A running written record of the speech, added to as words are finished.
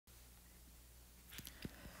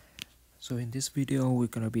So in this video, we're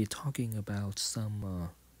going to be talking about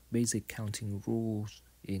some basic counting rules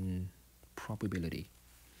in probability.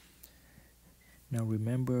 Now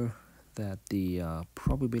remember that the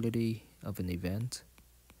probability of an event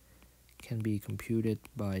can be computed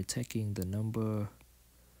by taking the number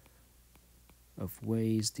of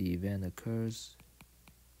ways the event occurs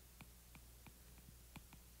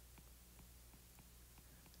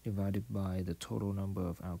divided by the total number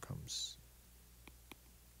of outcomes.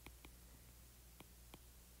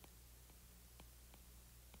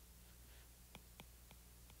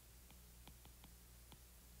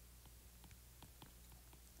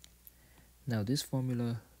 Now this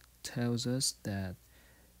formula tells us that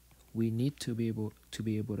we need to be able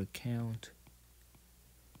to count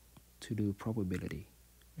to do probability.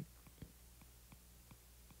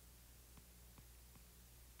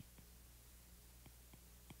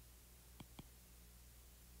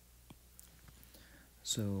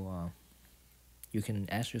 So you can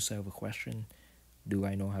ask yourself a question: do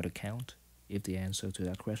I know how to count? If the answer to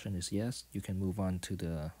that question is yes, you can move on to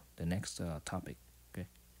the next topic. Okay?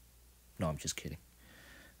 No, I'm just kidding.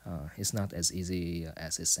 It's not as easy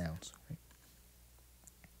as it sounds. Right?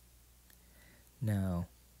 Now,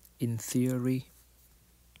 in theory,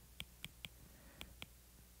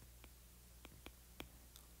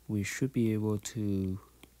 we should be able to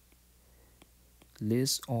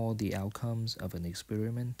list all the outcomes of an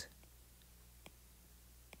experiment.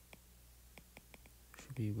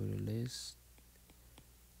 Should be able to list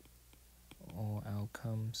all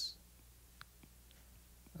outcomes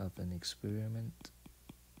of an experiment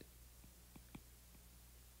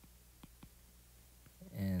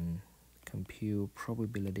and compute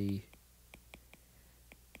probability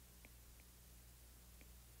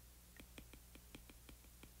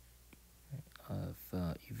of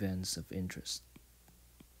events of interest.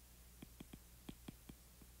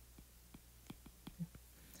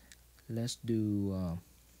 Let's do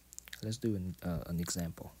an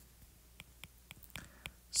example.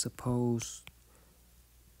 Suppose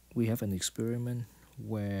we have an experiment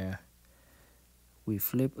where we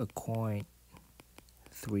flip a coin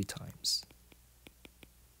 3 times.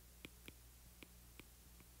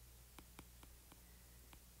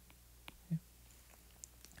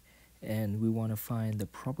 And we want to find the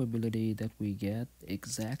probability that we get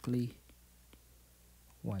exactly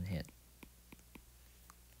 1 hit.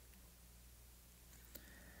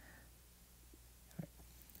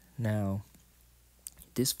 Now,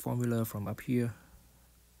 this formula from up here,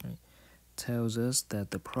 right, tells us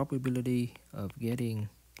that the probability of getting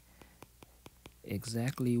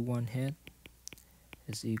exactly 1 hit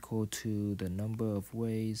is equal to the number of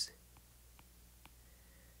ways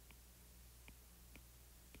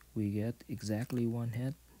we get exactly 1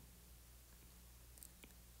 hit.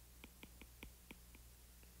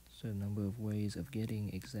 So the number of ways of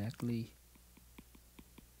getting exactly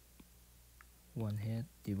 1 hit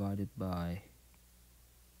divided by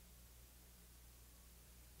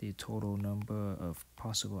the total number of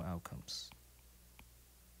possible outcomes.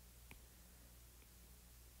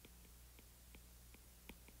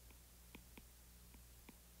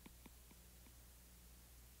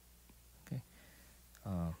 Okay,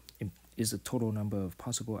 is the total number of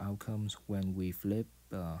possible outcomes when we flip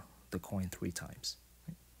the coin 3 times.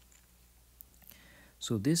 Right?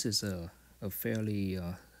 So this is a fairly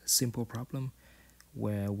simple problem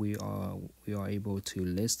where we are able to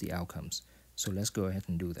list the outcomes. So let's go ahead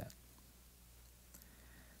and do that.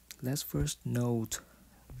 Let's first note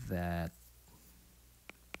that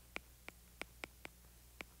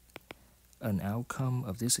an outcome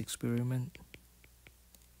of this experiment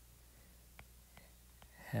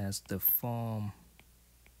has the form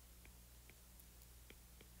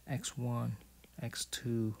x1,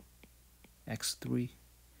 x2, x3,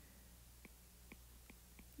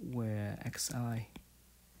 where xi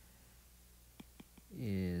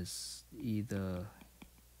is either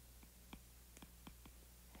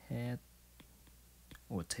head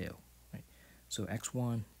or tail. Right? So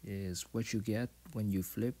x1 is what you get when you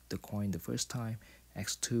flip the coin the first time,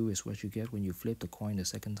 x2 is what you get when you flip the coin the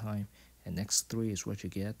second time, and x3 is what you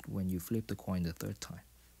get when you flip the coin the third time.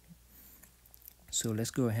 So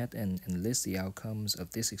let's go ahead and list the outcomes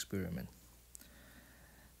of this experiment.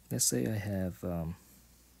 Let's say I have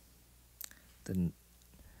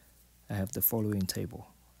the following table.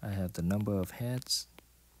 I have the number of heads,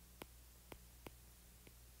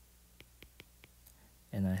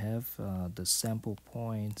 and I have the sample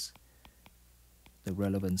points, the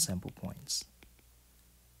relevant sample points.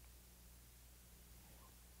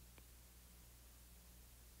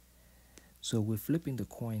 So we're flipping the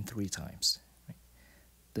coin 3 times. Right?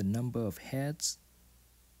 The number of heads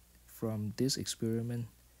from this experiment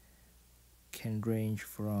can range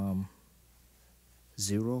from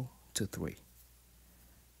 0 to 3.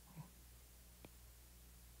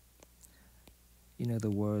 In other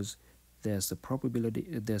words, there's a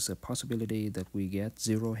possibility that we get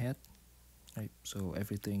 0 head, right? So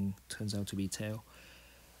everything turns out to be tail.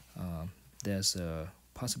 There's a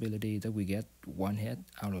possibility that we get 1 head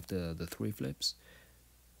out of the 3 flips.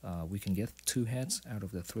 We can get 2 heads out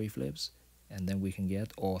of the 3 flips, and then we can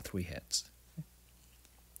get all 3 heads.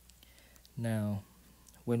 Now,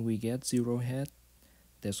 when we get 0 head,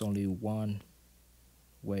 there's only one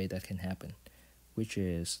way that can happen, which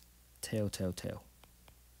is tail, tail, tail.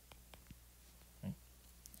 Right?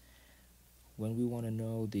 When we want to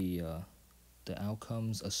know the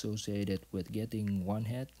outcomes associated with getting 1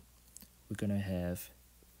 head, we're gonna have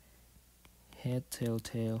head, tail,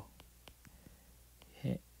 tail,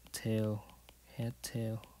 head, tail, head,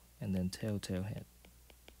 tail, and then tail, tail, head.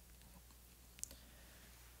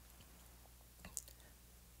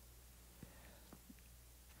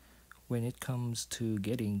 When it comes to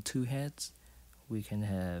getting 2 heads, we can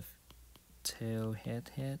have tail,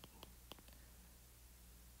 head, head,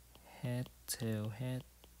 head, tail, head,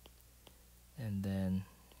 and then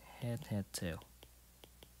head, head, tail.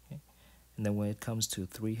 Okay? And then when it comes to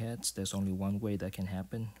 3 heads, there's only one way that can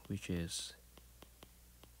happen, which is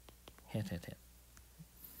head, head, head.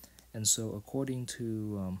 And so according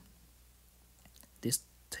to this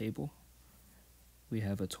table, we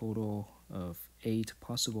have a total of 8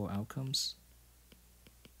 possible outcomes.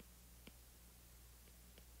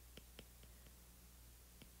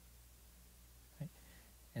 Right?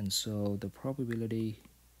 And so the probability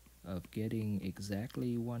of getting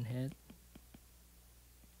exactly 1 head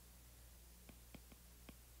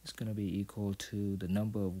is going to be equal to the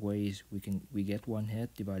number of ways we get 1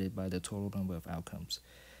 head divided by the total number of outcomes.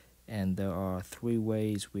 And there are 3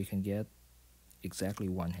 ways we can get exactly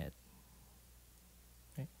 1 head.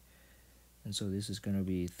 Okay? And so this is going to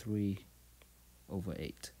be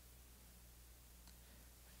 3/8.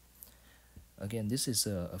 Again, this is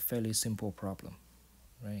a fairly simple problem,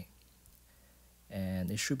 right?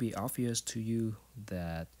 And it should be obvious to you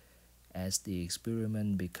that as the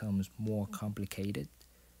experiment becomes more complicated,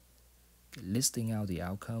 listing out the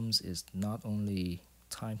outcomes is not only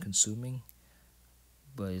time consuming,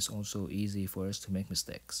 but it's also easy for us to make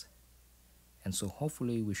mistakes. And so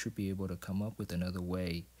hopefully we should be able to come up with another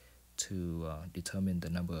way to determine the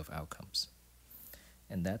number of outcomes.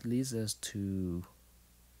 And that leads us to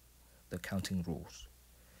the counting rules.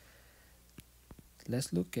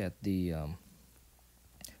 Let's look at the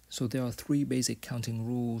so there are 3 basic counting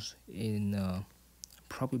rules in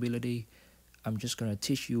probability. I'm just going to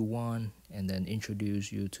teach you one and then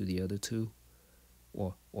introduce you to the other 2,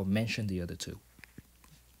 or mention the other 2.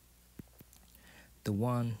 The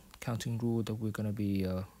one counting rule that we're going to be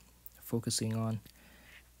focusing on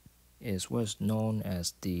is what's known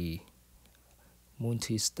as the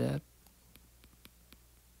Multistep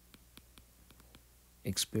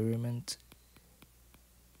experiment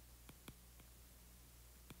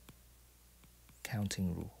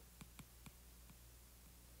counting rule.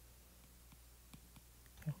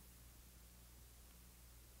 Okay.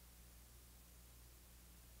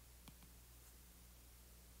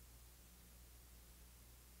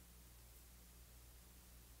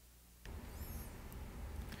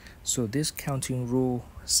 So this counting rule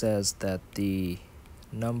says that the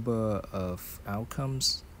number of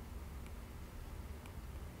outcomes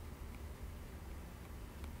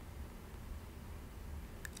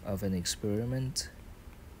of an experiment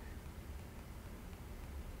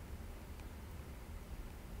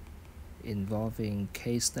involving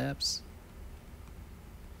k steps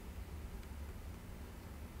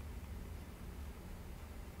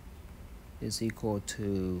is equal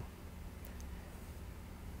to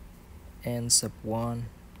n sub 1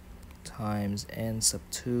 times n sub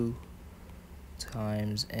 2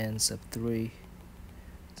 times n sub 3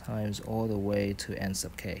 times all the way to n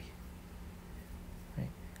sub k, right?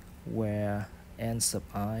 Where n sub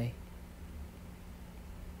I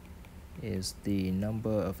is the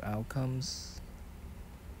number of outcomes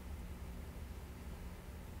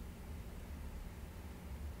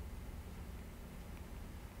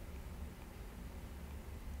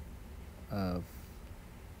of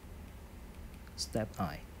step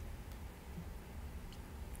I.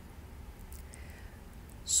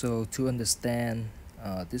 So to understand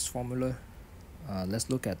this formula, let's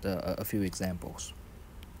look at a few examples.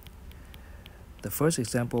 The first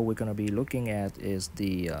example we're going to be looking at is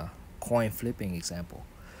the coin flipping example.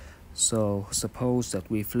 So suppose that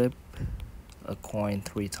we flip a coin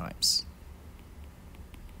 3 times.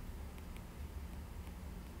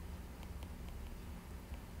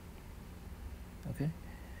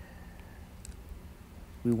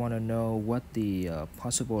 we want to know what the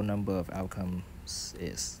possible number of outcomes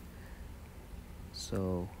is.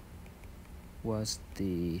 So what's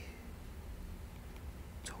the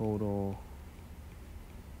total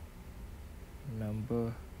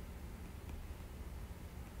number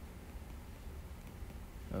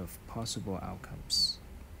of possible outcomes?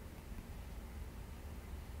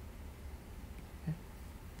 Okay.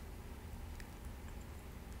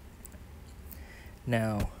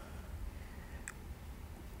 Now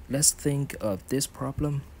let's think of this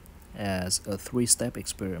problem as a three-step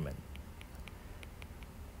experiment.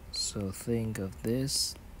 So think of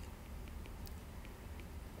this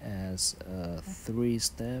as a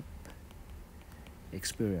three-step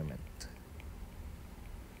experiment.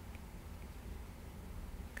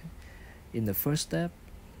 Okay. In the first step,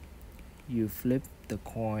 you flip the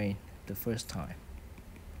coin the first time.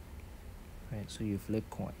 Right, so you flip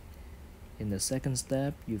coin. In the second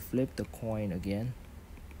step, you flip the coin again.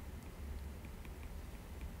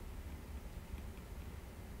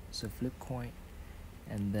 So flip coin.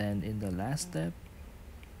 And then in the last step,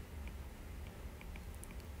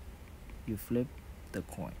 you flip the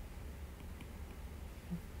coin.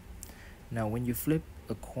 Now when you flip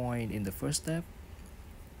a coin in the first step,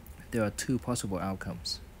 there are two possible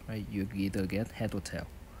outcomes, right? You either get head or tail.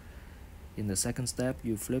 In the second step,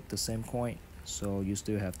 you flip the same coin, so you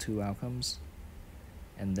still have two outcomes,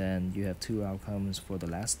 and then you have two outcomes for the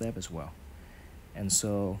last step as well. And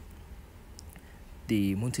so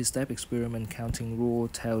the multi-step experiment counting rule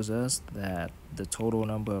tells us that the total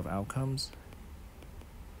number of outcomes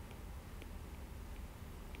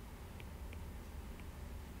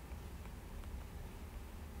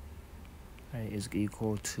is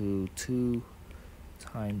equal to 2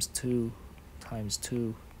 times 2 times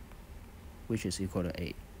 2, which is equal to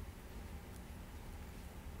 8.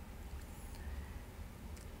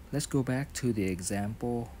 Let's go back to the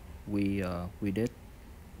example we did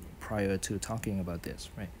prior to talking about this,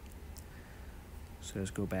 right? So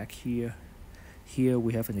let's go back here. Here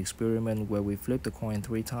we have an experiment where we flip the coin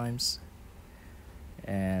 3 times,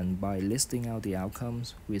 and by listing out the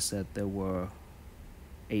outcomes, we said there were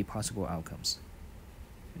 8 possible outcomes.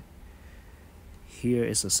 Here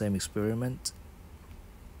is the same experiment,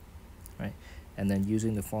 right? And then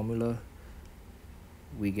using the formula,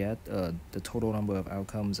 we get the total number of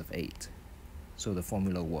outcomes of 8. So the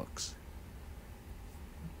formula works.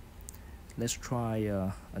 Let's try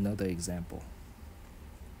another example.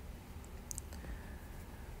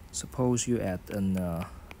 Suppose you're at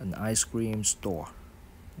an ice cream store,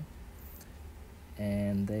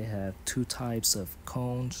 and they have 2 types of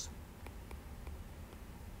cones.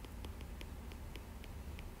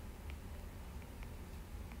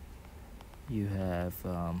 You have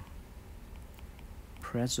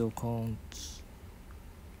pretzel cones,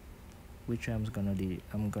 which I'm gonna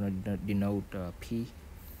denote P,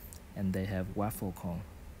 and they have waffle cone.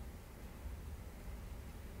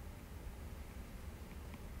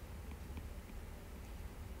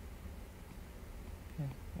 Okay,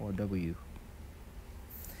 or W.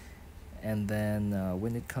 And then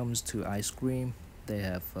when it comes to ice cream, they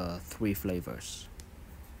have 3 flavors.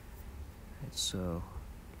 Right, so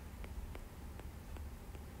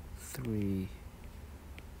 3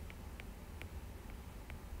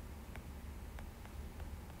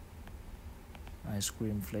 ice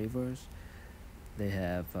cream flavors. They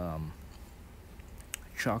have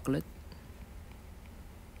chocolate,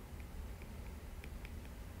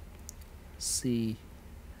 C.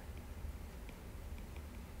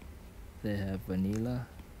 They have vanilla,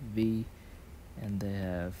 V, and they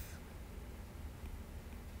have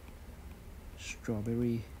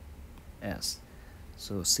strawberry, S.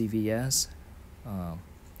 So CVS,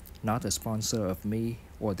 not a sponsor of me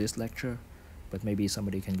or this lecture, but maybe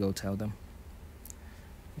somebody can go tell them.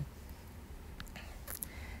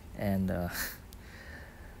 And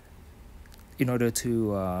in order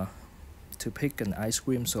to pick an ice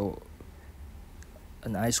cream, so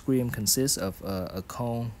an ice cream consists of a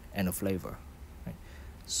cone and a flavor, right?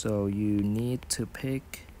 So you need to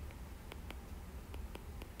pick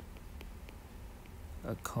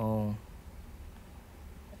a cone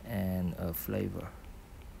and a flavor.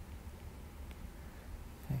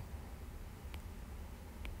 Okay.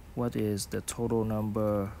 What is the total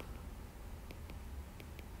number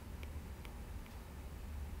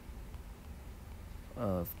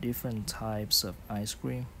of different types of ice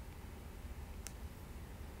cream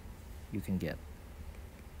you can get?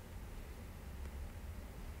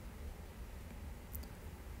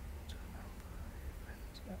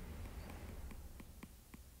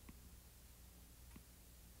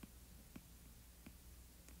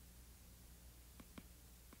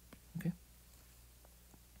 Okay.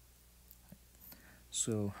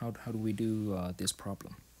 So how do we do this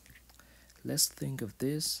problem? Let's think of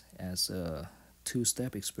this as a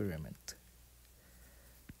two-step experiment.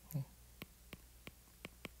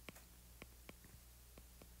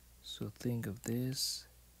 So think of this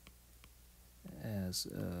as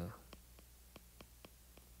a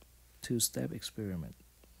two-step experiment.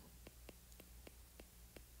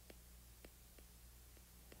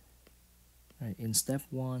 Right, in step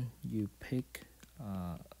 1, you pick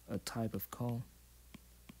a type of cone.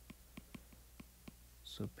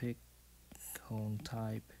 So pick cone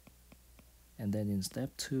type, and then in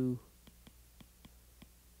step 2,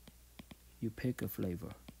 you pick a flavor.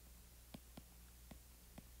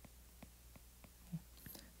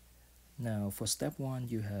 Now for step 1,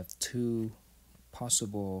 you have 2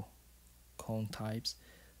 possible cone types,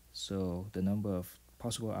 so the number of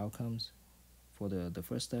possible outcomes for the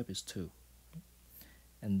first step is 2.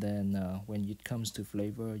 And then when it comes to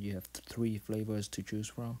flavor, you have 3 flavors to choose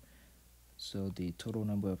from, so the total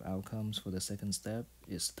number of outcomes for the second step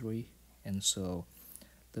is 3. And so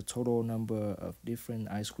the total number of different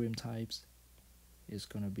ice cream types is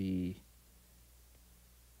going to be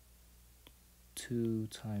 2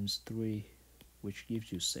 times 3, which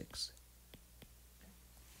gives you 6.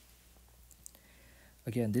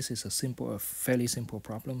 Again, this is a fairly simple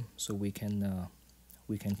problem, so we can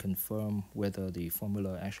confirm whether the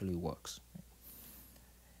formula actually works.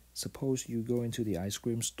 Suppose you go into the ice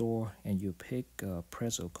cream store and you pick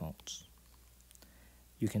pretzel cones.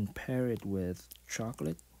 You can pair it with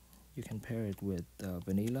chocolate, you can pair it with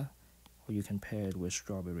vanilla, or you can pair it with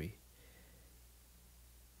strawberry.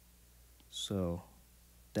 So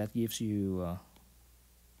that gives you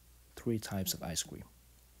 3 types of ice cream.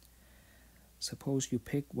 Suppose you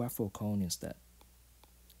pick waffle cone instead.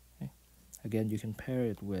 Okay. Again, you can pair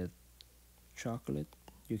it with chocolate,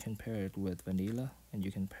 you can pair it with vanilla, and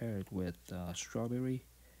you can pair it with strawberry.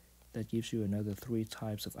 That gives you another 3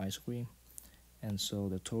 types of ice cream. And so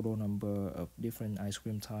the total number of different ice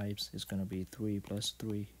cream types is going to be 3 plus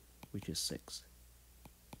 3, which is 6.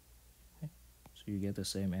 Okay. So you get the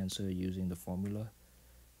same answer using the formula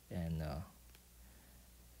and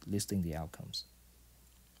listing the outcomes.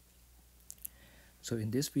 So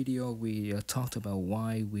in this video, we talked about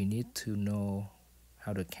why we need to know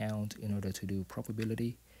how to count in order to do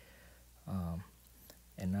probability.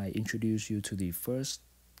 And I introduced you to the first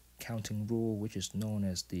counting rule, which is known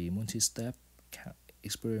as the multi-step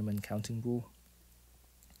experiment counting rule.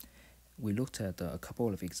 We looked at a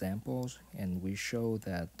couple of examples, and we showed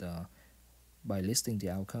that by listing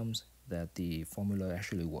the outcomes that the formula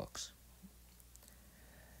actually works.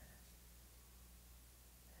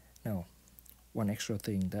 Now, one extra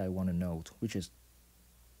thing that I want to note, which is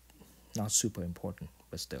not super important,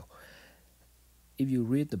 but still, if you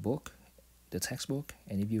read the book, the textbook,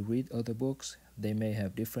 and if you read other books, they may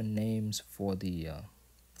have different names for the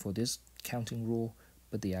for this counting rule,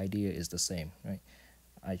 but the idea is the same, right?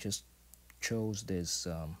 I just chose this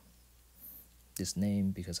this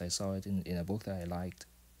name because I saw it in a book that I liked,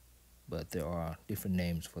 but there are different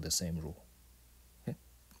names for the same rule.